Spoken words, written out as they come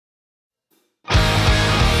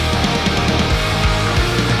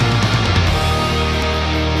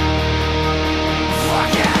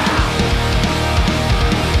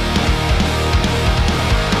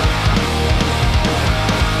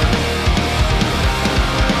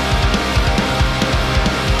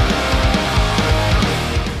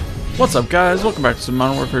What's up, guys? Welcome back to some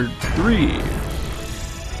Modern Warfare 3.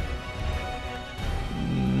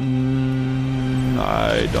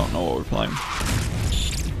 I don't know what we're playing.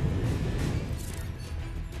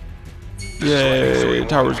 Yay,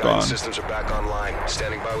 tower's gone. Systems are back online.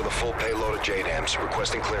 Standing by with a full payload of JDAMs.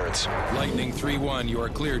 Requesting clearance. Lightning 3-1, you are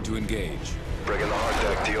cleared to engage. Bring in the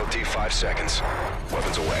hard deck. DOT 5 seconds.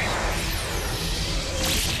 Weapons away.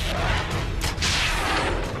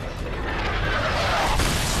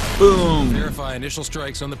 Boom. Verify initial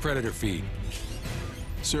strikes on the Predator feed.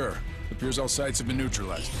 Sir, appears all sites have been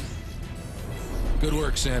neutralized. Good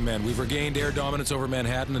work, Sandman. We've regained air dominance over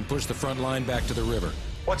Manhattan and pushed the front line back to the river.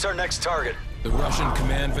 What's our next target? The Russian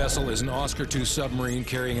command vessel is an Oscar II submarine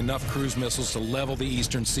carrying enough cruise missiles to level the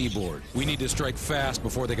eastern seaboard. We need to strike fast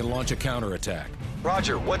before they can launch a counterattack.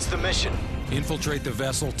 Roger, what's the mission? Infiltrate the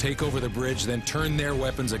vessel, take over the bridge, then turn their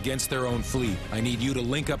weapons against their own fleet. I need you to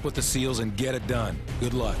link up with the SEALs and get it done.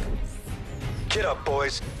 Good luck. Get up,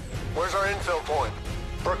 boys. Where's our infill point?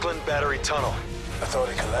 Brooklyn Battery Tunnel. I thought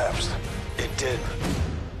it collapsed. It did.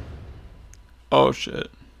 Oh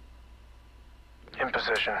shit. In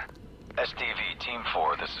position. STV, Team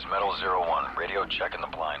 4, this is Metal 01. Radio check in the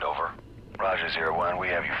blind, over. Roger 01, we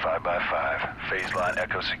have you 5x5. Phase line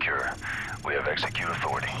echo secure. We have execute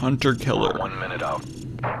authority. Hunter killer. 1 minute out.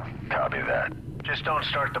 Copy that. Just don't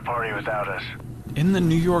start the party without us. In the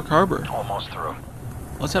New York Harbor. Almost through.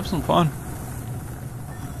 Let's have some fun.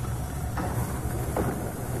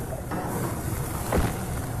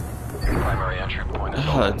 Primary entry point is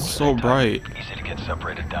Ah, open. it's so bright. Easy to get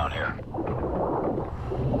separated down here.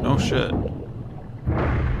 No shit.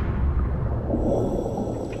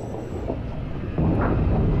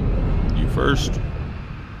 You first.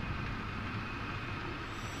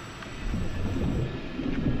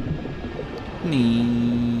 Nee.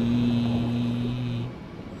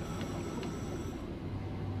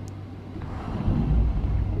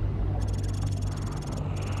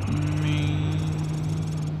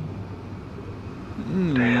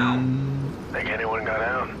 Damn. Think anyone got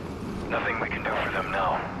out? Nothing we can do for them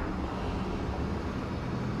now.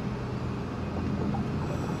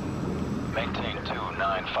 Maintain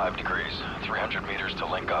 295 degrees. 300 meters to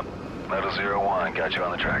link up. Metal 01, got you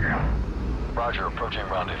on the tracker. Roger, approaching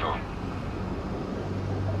rendezvous.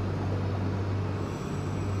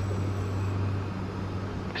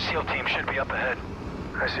 SEAL team should be up ahead.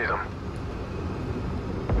 I see them.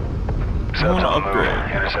 I want to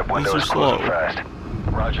upgrade. Intercept These window are is closing slow. fast.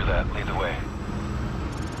 Roger that. Lead the way.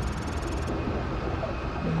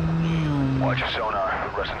 Watch your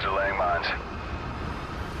sonar. Russians are laying mines.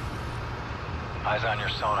 Eyes on your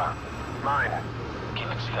sonar. Mine. Keep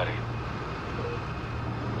it steady.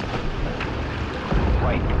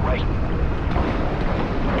 Right.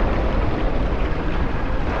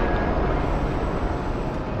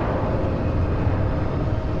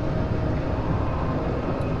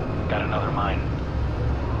 Got another mine.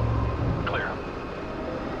 Clear.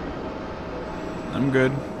 I'm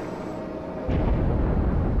good.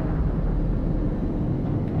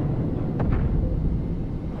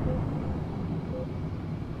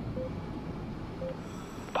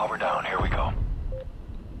 Power down. Here we go.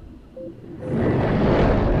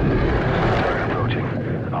 Target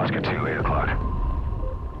approaching. Oscar 2, 8 o'clock.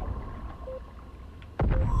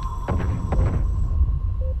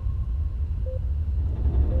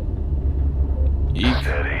 Eek.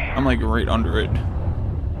 Steady. I'm like right under it.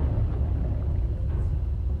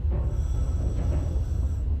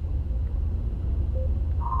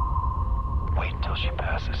 Wait till she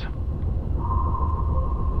passes.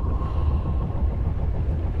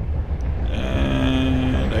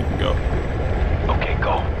 And I can go. Okay,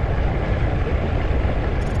 go.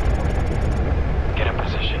 Get in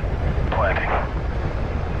position. Planting.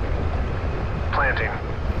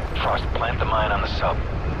 Frost, plant the mine on the sub.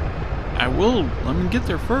 I will. Let me get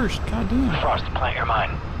there first. God damn. Frost, plant your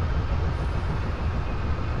mine.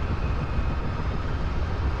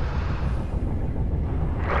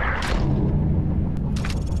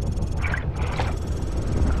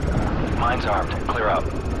 Mine's armed. Clear out.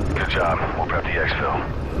 Good job. We'll prep the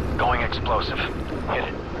exfil. Going explosive. Hit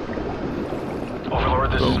it.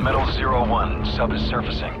 Overlord, this is Boom. Metal 01. Sub is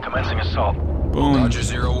surfacing. Commencing assault. Boom.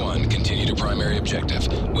 Roger 01, continue to primary objective.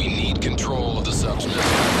 We need control of the sub's missile.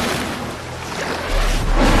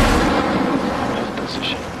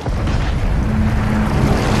 Position.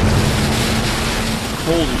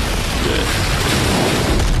 Holy shit.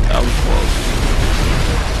 That was close.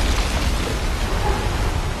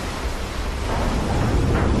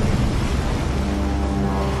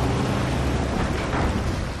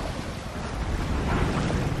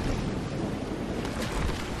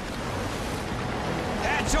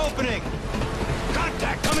 opening!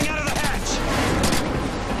 Contact coming out of the hatch!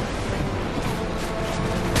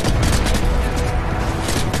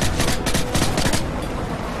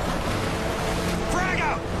 Frag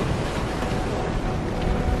out!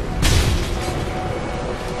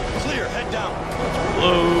 Clear, head down.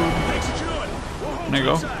 Load. There you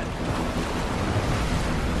go.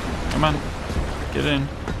 Come on. Get in.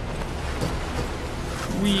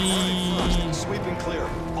 Whee! Sweeping clear.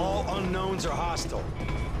 All unknowns are hostile.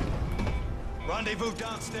 Rendezvous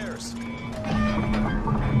downstairs.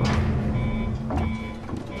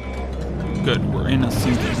 Good, we're in a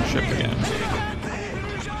sinking ship again.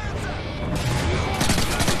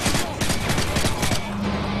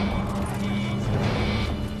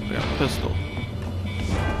 We got a pistol.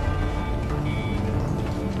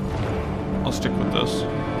 I'll stick with this.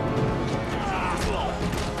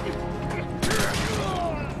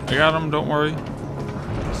 I got him, don't worry.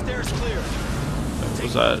 Stairs clear.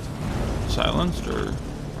 Was that silenced or?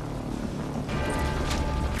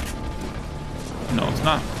 No, it's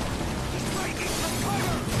not.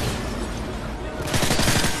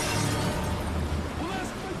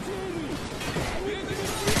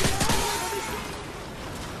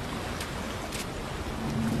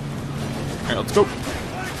 Alright, let's go.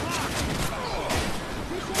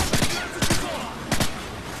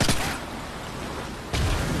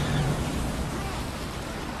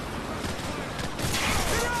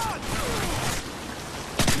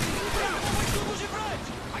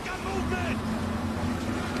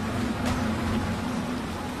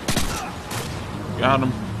 Got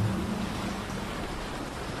him.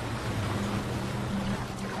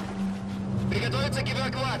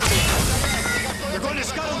 They're going to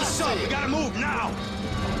scuttle the sub. We gotta move now.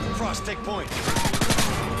 Frost, take point.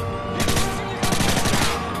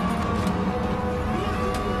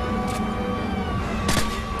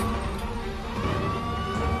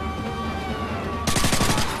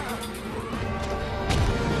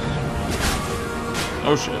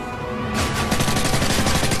 Oh shit.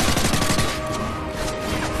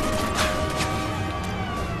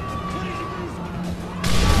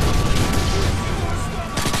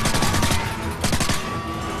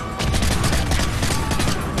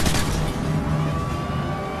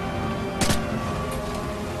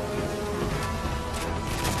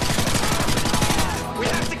 We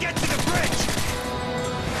have to get to the bridge.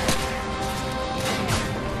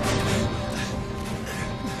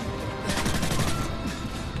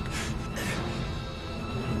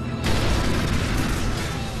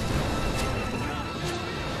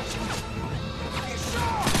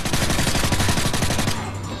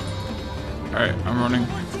 Alright, I'm running.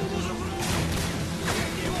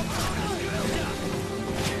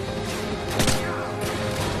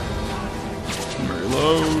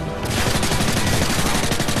 Reload.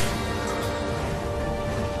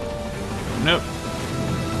 Nope.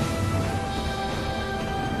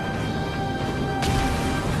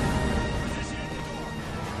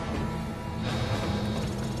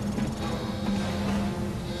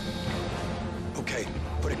 Okay,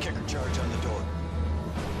 put a kicker charge on the door.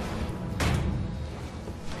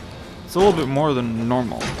 It's a little bit more than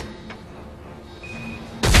normal.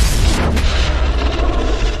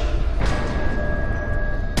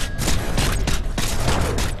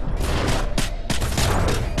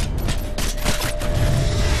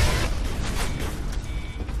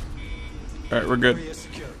 Alright, we're good. Area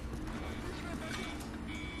secure.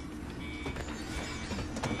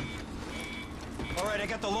 All right, I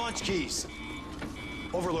got the launch keys.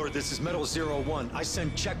 Overlord, this is Metal 01. I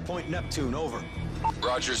send checkpoint Neptune, over.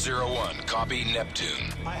 Roger 01. Copy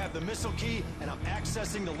Neptune. I have the missile key, and I'm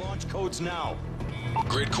accessing the launch codes now.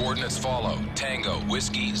 Grid coordinates follow. Tango,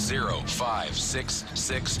 Whiskey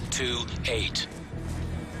 056628.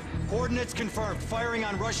 Coordinates confirmed. Firing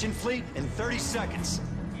on Russian fleet in 30 seconds.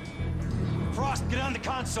 Frost, get on the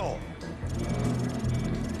console.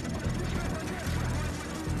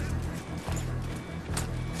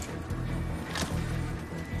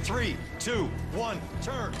 Three, two, one,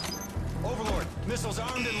 turn. Overlord, missiles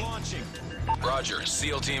armed and launching. Roger.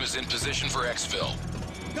 SEAL team is in position for exfil.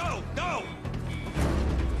 Go, go!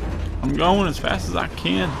 I'm going as fast as I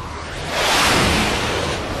can.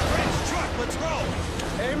 French truck, let's roll!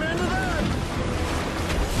 Amen to that!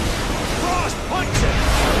 Frost, punch it!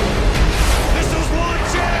 Missiles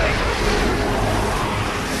launching!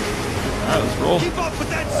 Alright, let's roll. Keep up with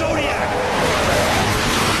that Zodiac!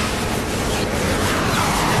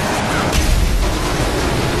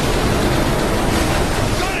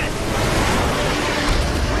 Got it!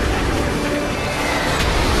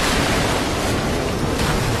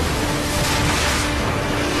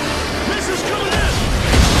 Missiles coming in!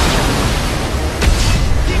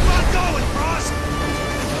 Keep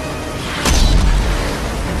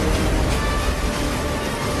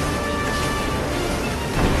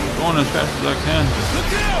as fast as I can.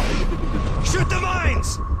 Look out! Shoot the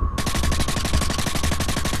mines!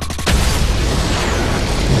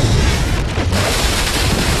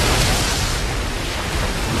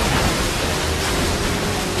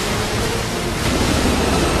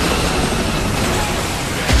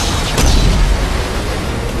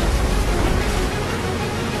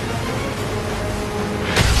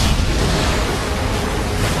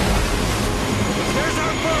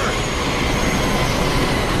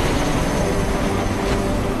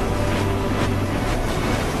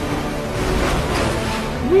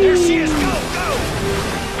 There she is! Go! Go!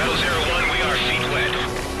 Metal 01, we are feet wet.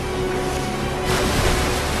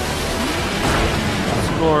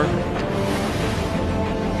 Score.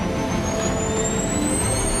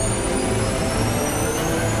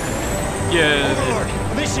 Yeah,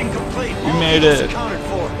 Overlord, mission complete. we All made eagles it. accounted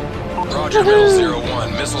for. Roger, Metal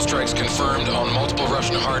 01. Missile strikes confirmed on multiple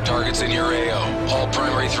Russian hard targets in your AO. All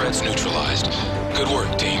primary threats neutralized. Good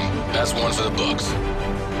work, team. That's one for the books.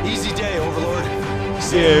 Easy day, Overlord.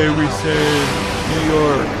 Yeah, we saved New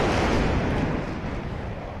York.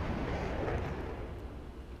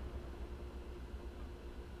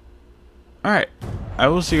 Alright, I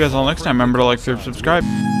will see you guys all next time. Remember to like, share, subscribe.